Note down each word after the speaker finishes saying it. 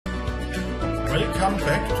Welcome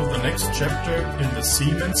back to the next chapter in the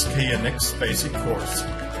Siemens KNX basic course,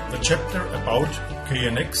 the chapter about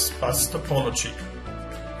KNX bus topology.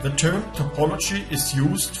 The term topology is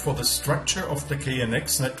used for the structure of the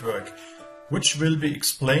KNX network, which will be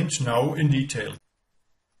explained now in detail.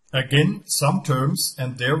 Again, some terms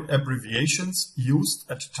and their abbreviations used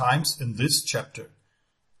at times in this chapter.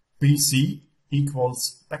 BC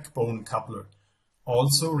equals backbone coupler,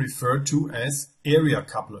 also referred to as area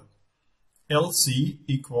coupler. LC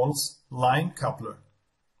equals line coupler.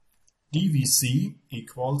 DVC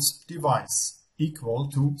equals device, equal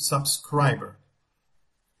to subscriber.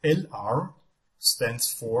 LR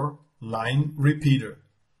stands for line repeater.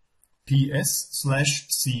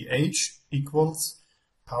 PS/CH equals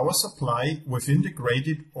power supply with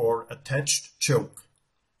integrated or attached choke.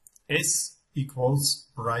 S equals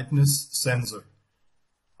brightness sensor.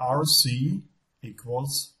 RC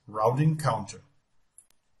equals routing counter.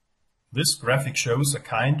 This graphic shows a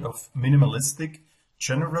kind of minimalistic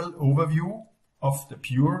general overview of the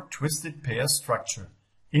pure twisted pair structure,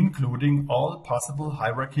 including all possible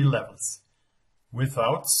hierarchy levels.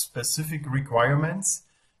 Without specific requirements,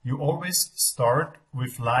 you always start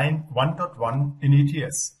with line 1.1 in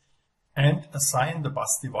ETS and assign the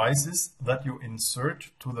bus devices that you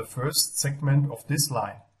insert to the first segment of this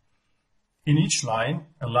line. In each line,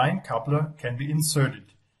 a line coupler can be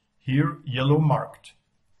inserted, here yellow marked,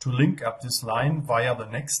 to link up this line via the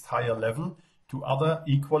next higher level to other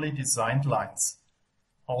equally designed lines.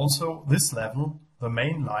 Also, this level, the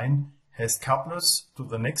main line, has couplers to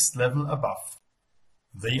the next level above.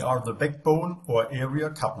 They are the backbone or area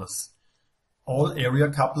couplers. All area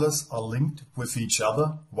couplers are linked with each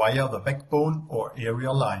other via the backbone or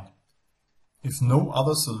area line. If no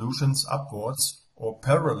other solutions upwards or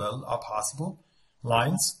parallel are possible,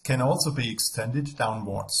 lines can also be extended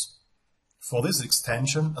downwards. For this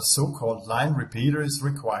extension, a so-called line repeater is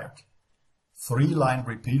required. 3 line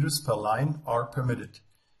repeaters per line are permitted,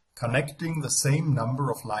 connecting the same number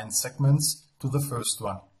of line segments to the first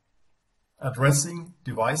one. Addressing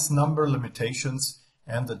device number limitations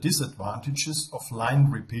and the disadvantages of line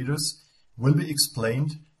repeaters will be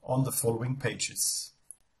explained on the following pages.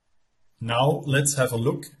 Now let's have a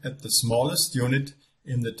look at the smallest unit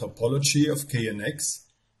in the topology of KNX,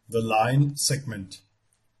 the line segment.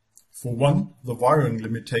 For one, the wiring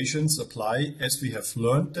limitations apply as we have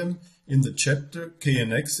learned them in the chapter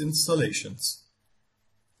KNX installations.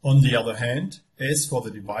 On the other hand, as for the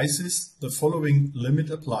devices, the following limit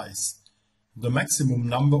applies. The maximum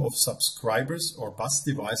number of subscribers or bus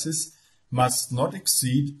devices must not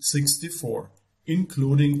exceed 64,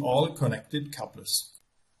 including all connected couplers.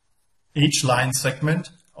 Each line segment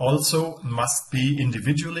also must be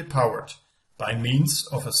individually powered by means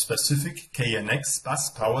of a specific KNX bus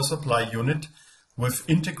power supply unit with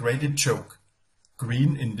integrated choke,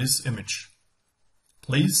 green in this image.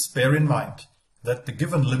 Please bear in mind that the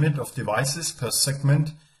given limit of devices per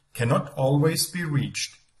segment cannot always be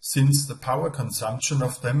reached, since the power consumption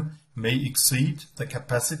of them may exceed the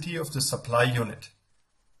capacity of the supply unit.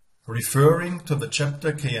 Referring to the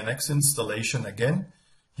chapter KNX installation again,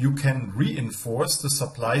 you can reinforce the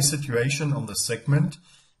supply situation on the segment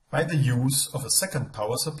by the use of a second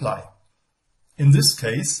power supply. In this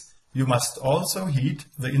case, you must also heed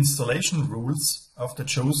the installation rules of the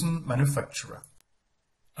chosen manufacturer.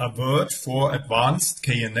 A word for advanced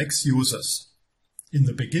KNX users. In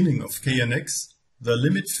the beginning of KNX, the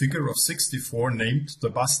limit figure of 64 named the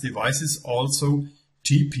bus devices also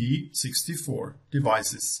TP64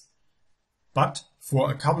 devices. But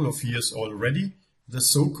for a couple of years already, the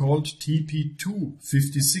so-called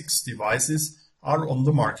TP256 devices are on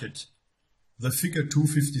the market. The figure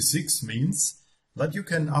 256 means that you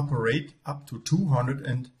can operate up to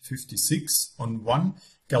 256 on one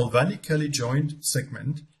galvanically joined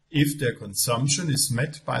segment if their consumption is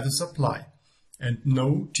met by the supply and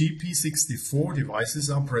no TP64 devices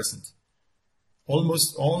are present.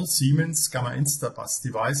 Almost all Siemens Gamma Insta bus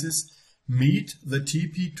devices meet the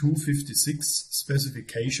TP256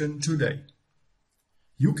 specification today.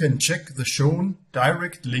 You can check the shown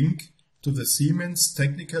direct link to the Siemens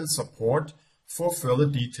technical support for further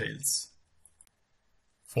details.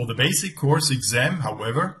 For the basic course exam,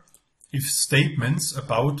 however, if statements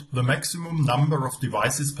about the maximum number of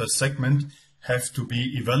devices per segment have to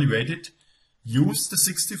be evaluated, use the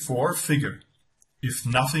 64 figure, if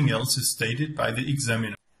nothing else is stated by the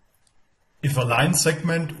examiner. If a line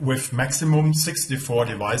segment with maximum 64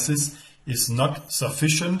 devices is not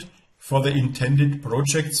sufficient for the intended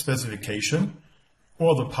project specification,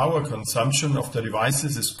 or the power consumption of the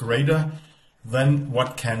devices is greater than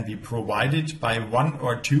what can be provided by 1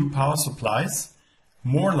 or 2 power supplies,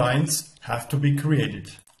 More lines have to be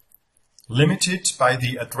created. Limited by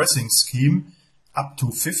the addressing scheme, up to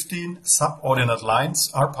 15 subordinate lines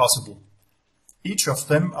are possible. Each of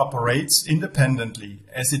them operates independently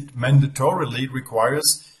as it mandatorily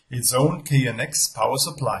requires its own KNX power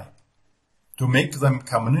supply. To make them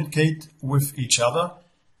communicate with each other,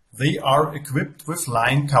 they are equipped with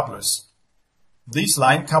line couplers. These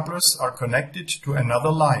line couplers are connected to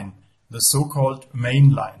another line, the so-called main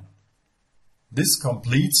line. This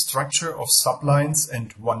complete structure of sublines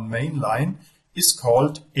and one main line is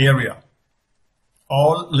called area.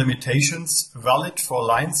 All limitations valid for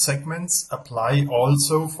line segments apply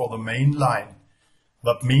also for the main line.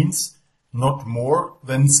 That means not more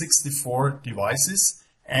than 64 devices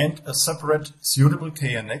and a separate suitable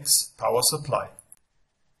KNX power supply.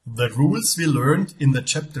 The rules we learned in the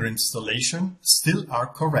chapter installation still are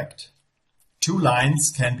correct. 2 lines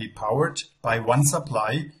can be powered by one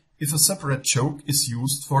supply if a separate choke is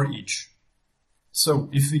used for each. So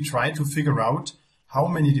if we try to figure out how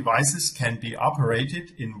many devices can be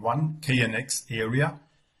operated in one KNX area,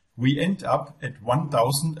 we end up at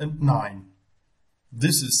 1009.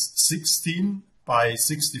 This is 16 by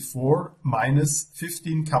 64 minus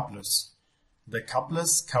 15 couplers. The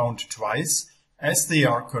couplers count twice as they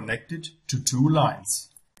are connected to 2 lines.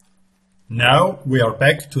 Now we are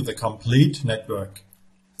back to the complete network.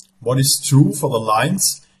 What is true for the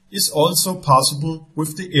lines is also possible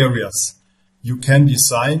with the areas. You can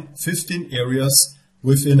design 15 areas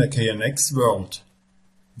within a KNX world.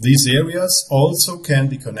 These areas also can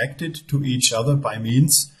be connected to each other by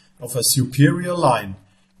means of a superior line,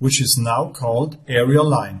 which is now called area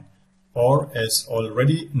line, or as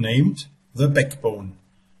already named, the backbone.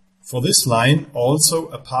 For this line also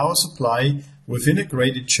a power supply with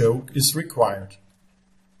integrated choke is required.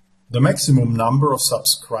 The maximum number of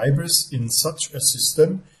subscribers in such a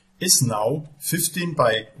system is now 15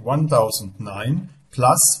 by 1009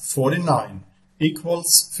 plus 49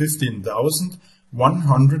 equals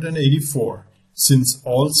 15,184, since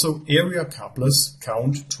also area couplers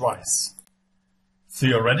count twice.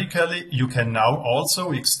 Theoretically, you can now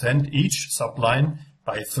also extend each subline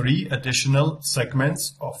by 3 additional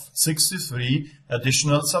segments of 63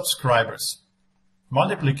 additional subscribers.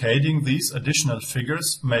 Multiplicating these additional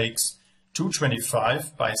figures makes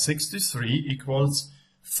 225 by 63 equals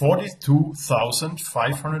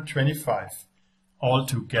 42,525.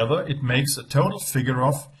 Altogether, it makes a total figure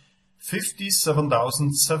of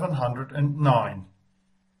 57,709.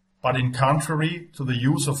 But in contrary to the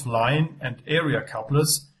use of line and area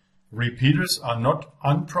couplers, repeaters are not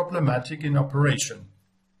unproblematic in operation.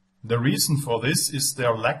 The reason for this is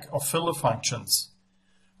their lack of filler functions.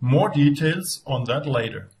 More details on that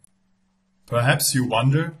later. Perhaps you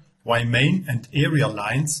wonder why main and area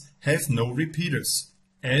lines have no repeaters,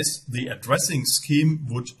 as the addressing scheme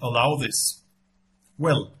would allow this.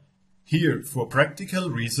 Well, here for practical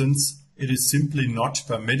reasons it is simply not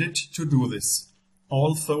permitted to do this,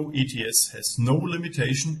 although ETS has no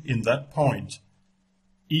limitation in that point.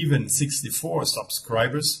 Even 64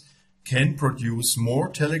 subscribers can produce more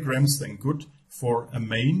telegrams than good for a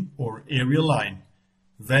main or area line.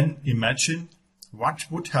 Then imagine what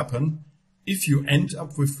would happen if you end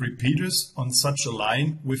up with repeaters on such a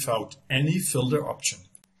line without any filter option.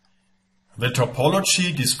 The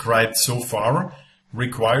topology described so far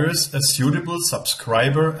requires a suitable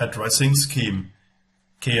subscriber addressing scheme.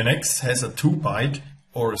 KNX has a 2-byte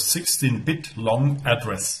or 16-bit long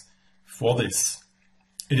address for this.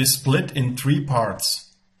 It is split in 3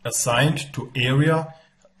 parts, assigned to area,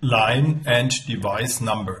 line and device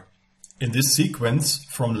number, in this sequence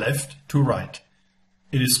from left to right.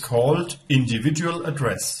 It is called individual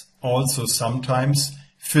address, also sometimes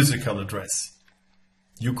physical address.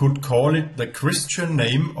 You could call it the Christian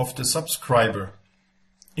name of the subscriber.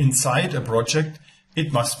 Inside a project,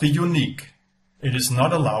 it must be unique. It is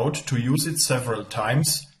not allowed to use it several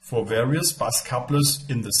times for various bus couplers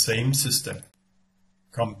in the same system.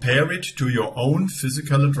 Compare it to your own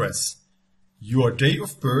physical address. Your day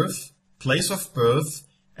of birth, place of birth,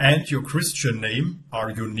 and your Christian name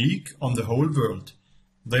are unique on the whole world.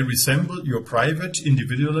 They resemble your private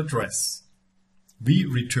individual address. We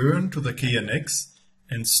return to the KNX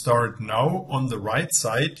and start now on the right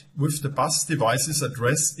side with the bus device's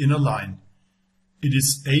address in a line. It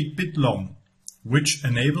is 8-bit long, which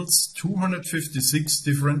enables 256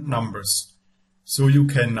 different numbers. So you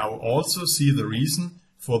can now also see the reason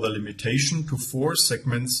for the limitation to 4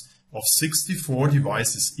 segments of 64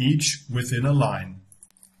 devices each within a line.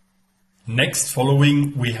 Next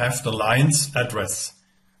following we have the line's address.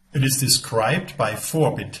 It is described by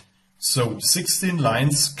 4-bit, so 16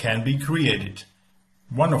 lines can be created.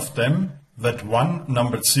 One of them, that one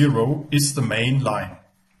numbered 0 is the main line.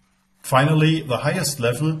 Finally, the highest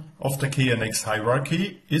level of the KNX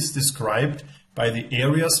hierarchy is described by the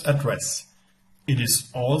area's address. It is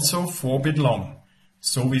also 4-bit long,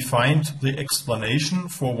 so we find the explanation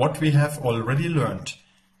for what we have already learned.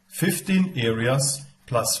 15 areas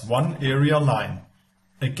plus 1 area line.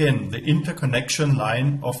 Again, the interconnection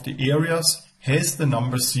line of the areas has the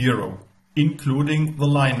number 0, including the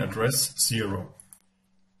line address 0.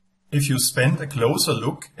 If you spend a closer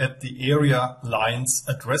look at the area line's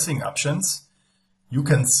addressing options, you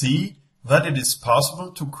can see that it is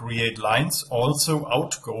possible to create lines also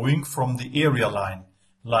outgoing from the area line,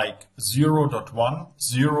 like 0.1,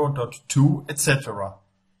 0.2, etc.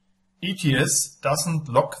 ETS doesn't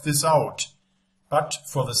lock this out, but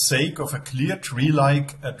for the sake of a clear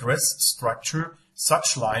tree-like address structure,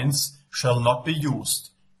 such lines shall not be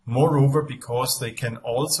used. Moreover, because they can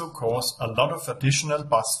also cause a lot of additional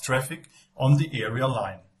bus traffic on the area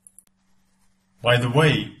line. By the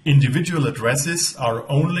way, individual addresses are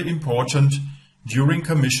only important during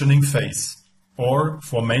commissioning phase or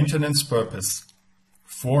for maintenance purpose.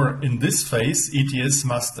 For in this phase, ETS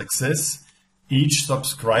must access each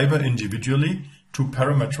subscriber individually to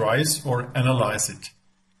parameterize or analyze it.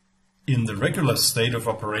 In the regular state of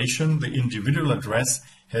operation, the individual address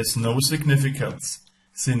has no significance,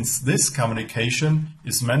 since this communication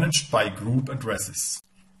is managed by group addresses.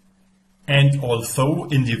 And although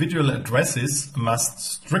individual addresses must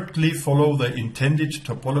strictly follow the intended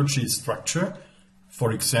topology structure,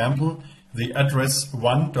 for example, the address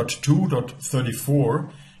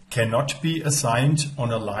 1.2.34 cannot be assigned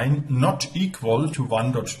on a line not equal to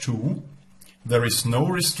 1.2, there is no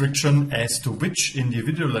restriction as to which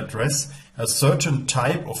individual address a certain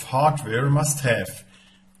type of hardware must have,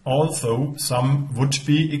 although some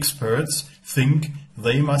would-be experts think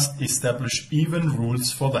they must establish even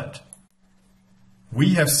rules for that.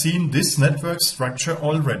 We have seen this network structure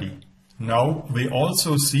already. Now we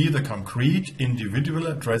also see the concrete individual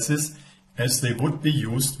addresses as they would be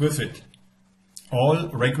used with it. All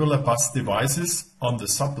regular bus devices on the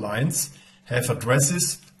sublines have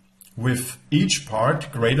addresses with each part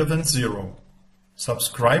greater than 0.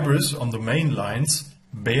 Subscribers on the main lines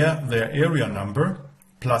bear their area number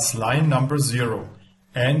plus line number 0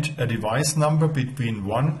 and a device number between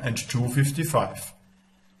 1 and 255.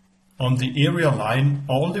 On the area line,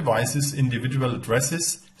 all devices' individual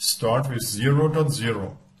addresses start with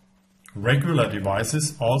 0.0. Regular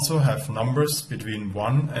devices also have numbers between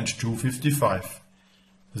 1 and 255.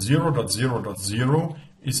 0.0.0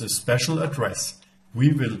 is a special address.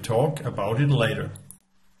 We will talk about it later.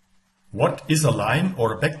 What is a line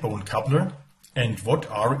or a backbone coupler and what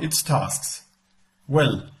are its tasks?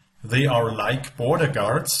 Well, they are like border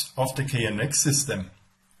guards of the KNX system.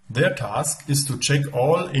 Their task is to check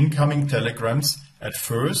all incoming telegrams at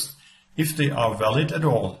first, if they are valid at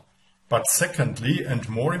all, but secondly and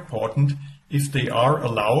more important, if they are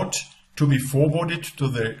allowed to be forwarded to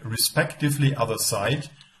the respectively other side,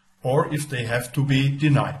 or if they have to be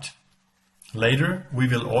denied. Later, we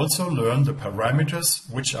will also learn the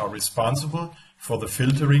parameters which are responsible for the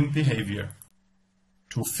filtering behavior.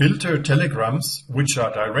 To filter telegrams which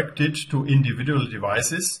are directed to individual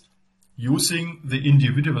devices, using the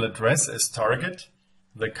individual address as target,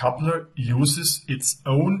 the coupler uses its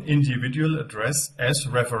own individual address as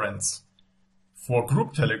reference. For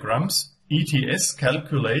group telegrams, ETS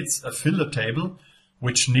calculates a filter table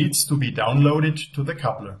which needs to be downloaded to the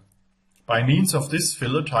coupler. By means of this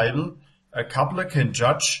filter table, a coupler can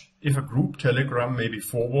judge if a group telegram may be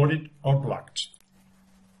forwarded or blocked.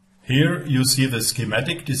 Here you see the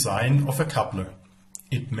schematic design of a coupler.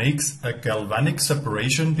 It makes a galvanic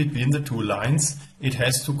separation between the two lines it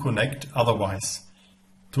has to connect otherwise.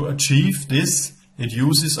 To achieve this, it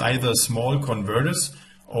uses either small converters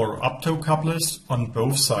or optocouplers on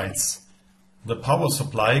both sides. The power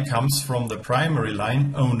supply comes from the primary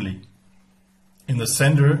line only. In the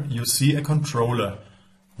center you see a controller,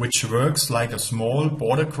 which works like a small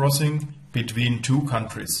border crossing between two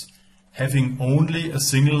countries, having only a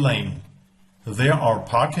single lane. There are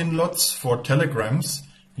parking lots for telegrams,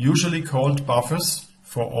 usually called buffers,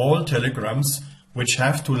 for all telegrams which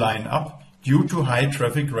have to line up due to high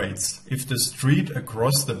traffic rates if the street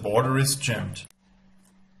across the border is jammed.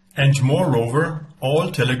 And moreover,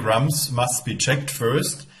 all telegrams must be checked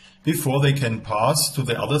first before they can pass to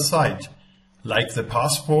the other side. Like the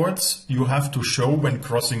passports you have to show when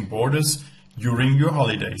crossing borders during your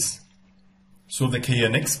holidays. So the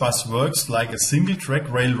KNX bus works like a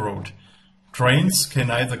single-track railroad. Trains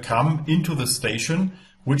can either come into the station,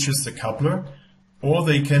 which is the coupler, or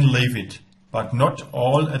they can leave it, but not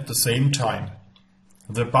all at the same time.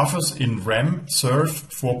 The buffers in RAM serve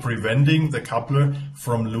for preventing the coupler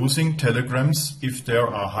from losing telegrams if there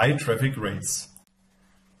are high traffic rates.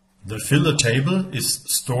 The filler table is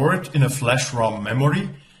stored in a flash ROM memory,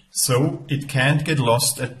 so it can't get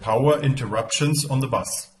lost at power interruptions on the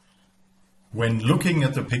bus. When looking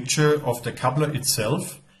at the picture of the coupler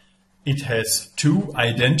itself, it has two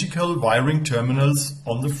identical wiring terminals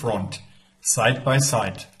on the front, side by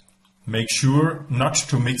side. Make sure not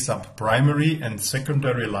to mix up primary and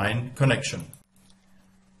secondary line connection.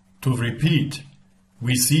 To repeat,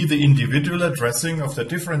 we see the individual addressing of the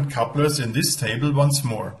different couplers in this table once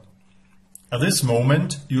more. At this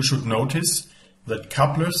moment, you should notice that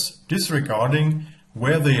couplers, disregarding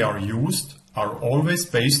where they are used, are always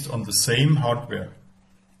based on the same hardware.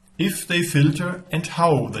 If they filter and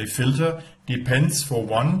how they filter depends for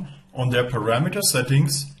one on their parameter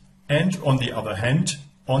settings and on the other hand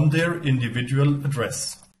on their individual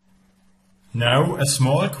address. Now a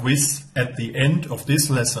small quiz at the end of this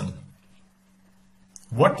lesson.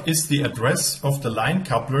 What is the address of the line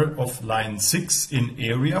coupler of line 6 in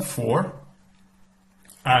area 4?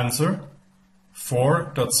 Answer: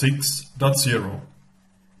 4.6.0.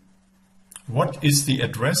 What is the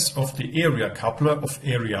address of the area coupler of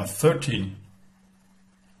area 13?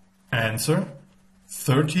 Answer: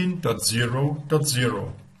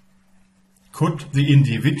 13.0.0. Could the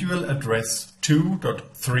individual address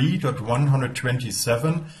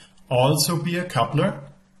 2.3.127 also be a coupler?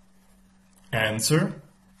 Answer: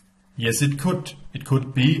 yes, it could. It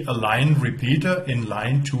could be a line repeater in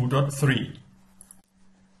line 2.3.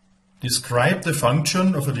 Describe the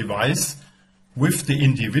function of a device with the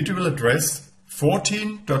individual address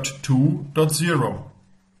 14.2.0.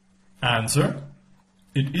 Answer: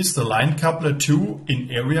 it is the line coupler 2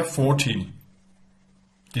 in area 14.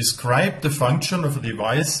 Describe the function of a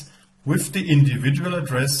device with the individual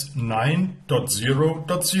address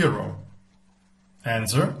 9.0.0.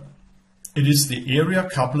 Answer: it is the area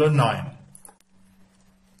coupler 9.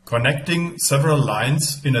 Connecting several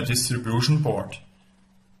lines in a distribution board.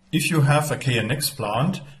 If you have a KNX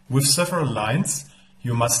plant with several lines,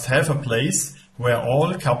 you must have a place where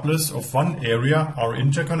all couplers of one area are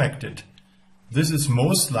interconnected. This is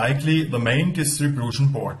most likely the main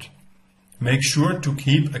distribution board. Make sure to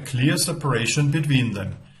keep a clear separation between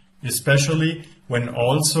them, especially when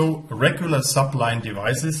also regular subline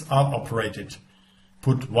devices are operated.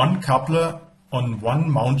 Put one coupler on one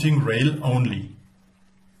mounting rail only.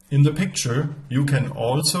 In the picture, you can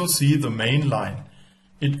also see the main line.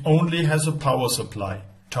 It only has a power supply,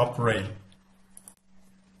 top rail.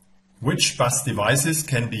 Which bus devices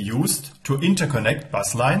can be used to interconnect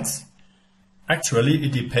bus lines? Actually,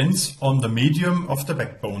 it depends on the medium of the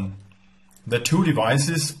backbone. The two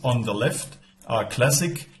devices on the left are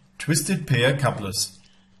classic twisted pair couplers.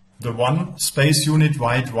 The one space unit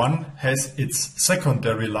wide one has its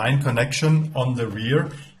secondary line connection on the rear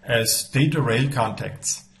as data rail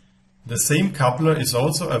contacts. The same coupler is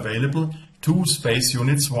also available 2 space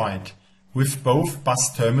units wide, with both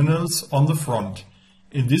bus terminals on the front.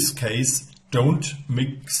 In this case, don't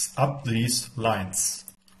mix up these lines.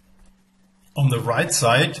 On the right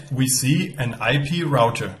side, we see an IP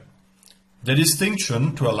router. The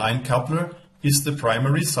distinction to a line coupler is the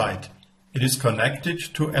primary side. It is connected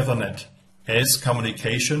to Ethernet as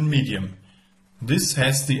communication medium. This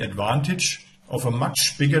has the advantage of a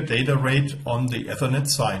much bigger data rate on the Ethernet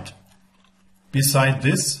side. Beside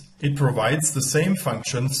this, it provides the same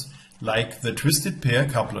functions like the twisted pair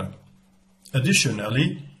coupler.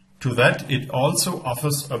 Additionally, to that it also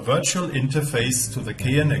offers a virtual interface to the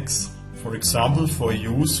KNX, for example for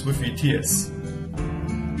use with ETS.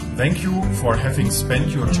 Thank you for having spent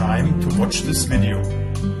your time to watch this video.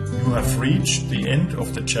 You have reached the end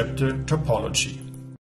of the chapter Topology.